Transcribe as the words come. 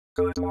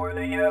Good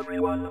morning,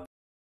 everyone.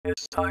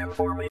 It's time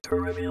for me to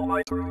reveal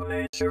my true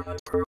nature and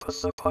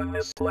purpose upon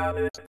this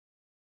planet.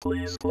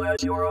 Please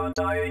pledge your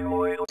undying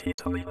loyalty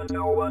to me and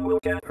no one will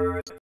get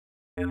hurt.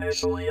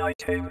 Initially, I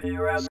came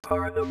here as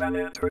part of an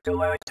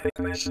intergalactic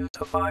mission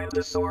to find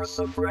the source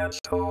of French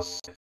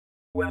toast.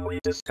 When we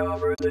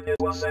discovered that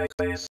it was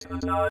egg-based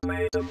and not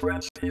made of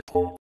French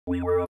people,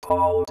 we were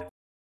appalled.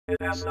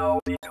 It has now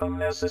become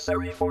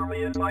necessary for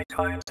me and my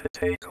kind to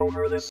take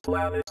over this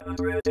planet and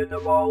rid it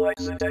of all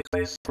eggs and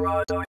egg-based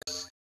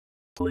products.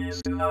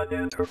 Please do not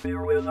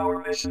interfere with our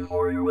mission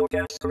or you will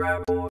get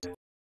scrambled.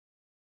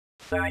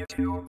 Thank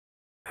you.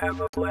 Have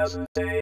a pleasant day.